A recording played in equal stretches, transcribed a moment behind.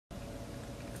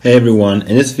Hey everyone,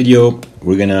 in this video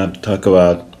we're gonna talk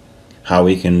about how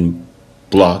we can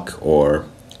block or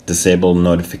disable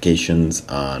notifications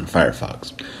on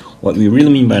Firefox. What we really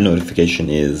mean by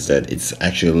notification is that it's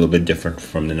actually a little bit different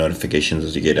from the notifications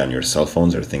that you get on your cell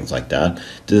phones or things like that.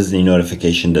 This is the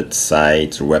notification that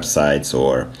sites or websites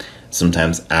or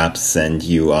sometimes apps send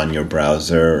you on your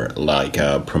browser, like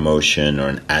a promotion or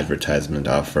an advertisement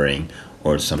offering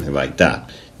or something like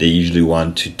that. They usually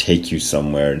want to take you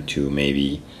somewhere to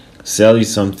maybe sell you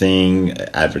something,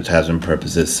 advertisement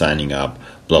purposes, signing up,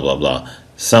 blah blah blah.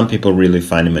 Some people really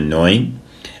find them annoying,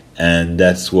 and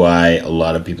that's why a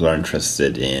lot of people are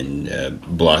interested in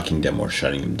blocking them or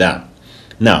shutting them down.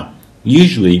 Now,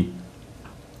 usually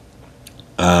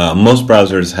most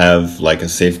browsers have like a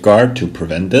safeguard to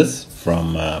prevent this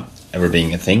from ever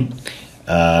being a thing.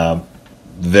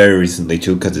 Very recently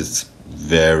too, because it's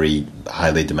very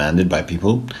highly demanded by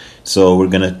people. So we're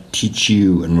gonna teach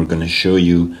you and we're gonna show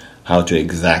you how to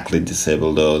exactly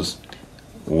disable those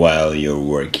while you're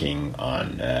working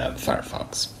on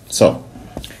Firefox. So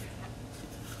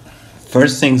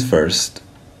first things first,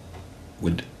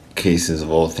 with cases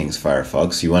of all things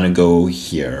Firefox, you want to go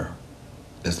here,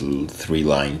 this little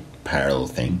 3-line parallel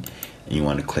thing, and you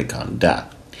want to click on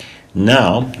that.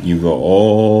 Now you go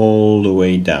all the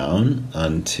way down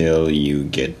until you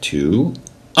get to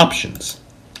options.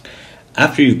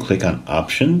 After you click on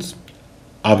options,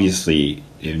 obviously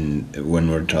when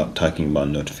we're talking about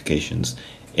notifications,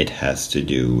 it has to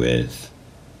do with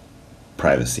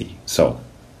privacy. So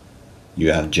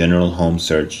you have general home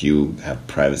search, you have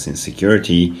privacy and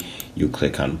security, you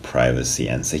click on privacy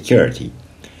and security.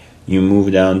 You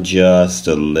move down just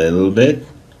a little bit,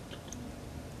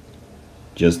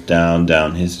 just down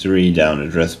history, down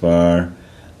address bar,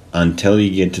 until you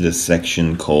get to the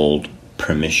section called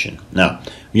permission. Now,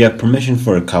 we have permission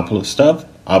for a couple of stuff.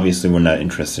 Obviously, we're not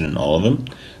interested in all of them.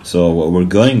 So what we're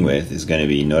going with is going to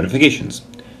be notifications.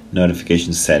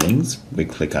 Notification settings, we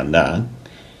click on that.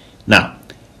 Now,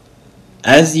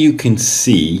 as you can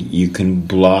see, you can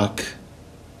block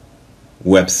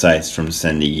websites from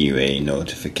sending you a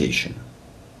notification,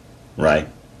 right?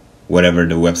 Whatever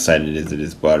the website it is that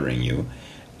is bothering you,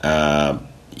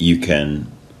 you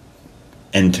can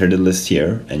enter the list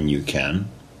here and you can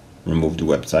remove the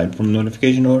website from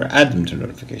notification or add them to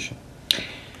notification.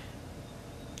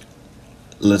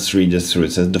 Let's read this through.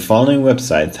 It says the following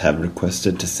websites have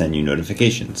requested to send you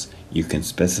notifications. You can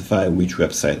specify which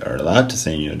websites are allowed to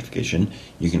send you notification.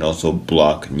 You can also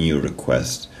block new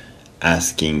requests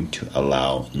asking to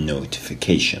allow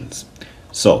notifications.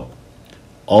 So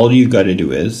all you got to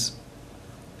do is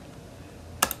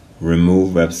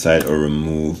remove website or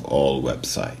remove all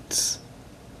websites.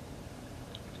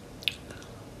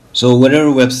 So whatever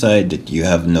website that you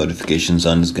have notifications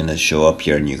on is going to show up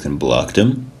here and you can block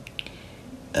them.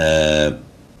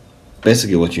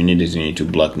 Basically what you need is you need to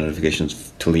block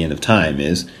notifications till the end of time.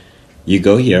 Is you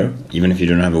go here, even if you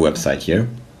don't have a website here,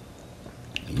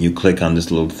 you click on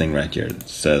this little thing right here that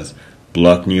says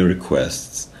block new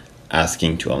requests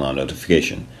asking to allow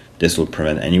notification. This will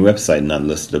prevent any website not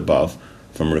listed above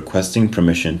from requesting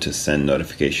permission to send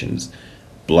notifications.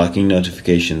 Blocking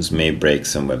notifications may break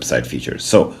some website features.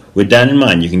 So with that in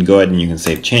mind, you can go ahead and you can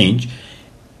save change.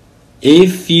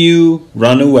 If you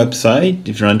run a website,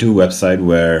 if you run to a website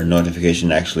where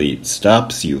notification actually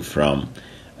stops you from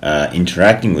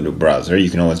interacting with the browser,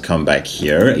 you can always come back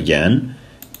here again.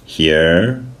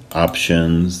 Here,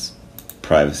 options,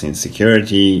 privacy and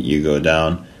security, you go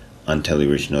down until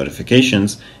you reach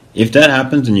notifications. If that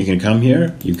happens, then you can come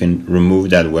here, you can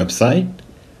remove that website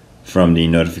from the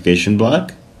notification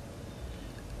block,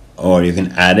 or you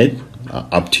can add it,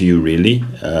 up to you really.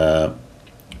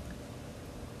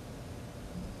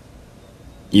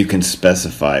 You can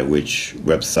specify which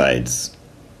websites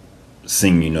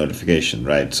send you notification,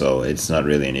 right? So it's not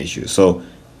really an issue. So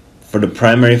for the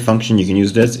primary function, you can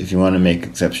use this. If you want to make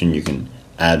exception, you can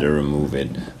add or remove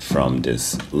it from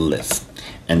this list.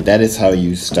 And that is how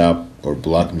you stop or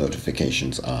block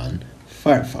notifications on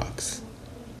Firefox.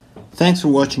 Thanks for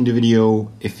watching the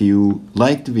video. If you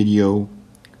liked the video,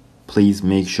 please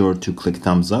make sure to click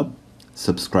thumbs up,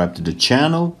 subscribe to the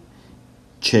channel,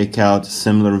 check out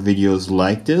similar videos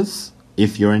like this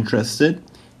if you're interested,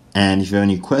 and if you have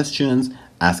any questions,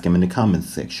 ask them in the comments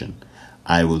section.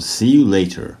 I will see you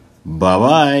later. Bye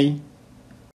bye.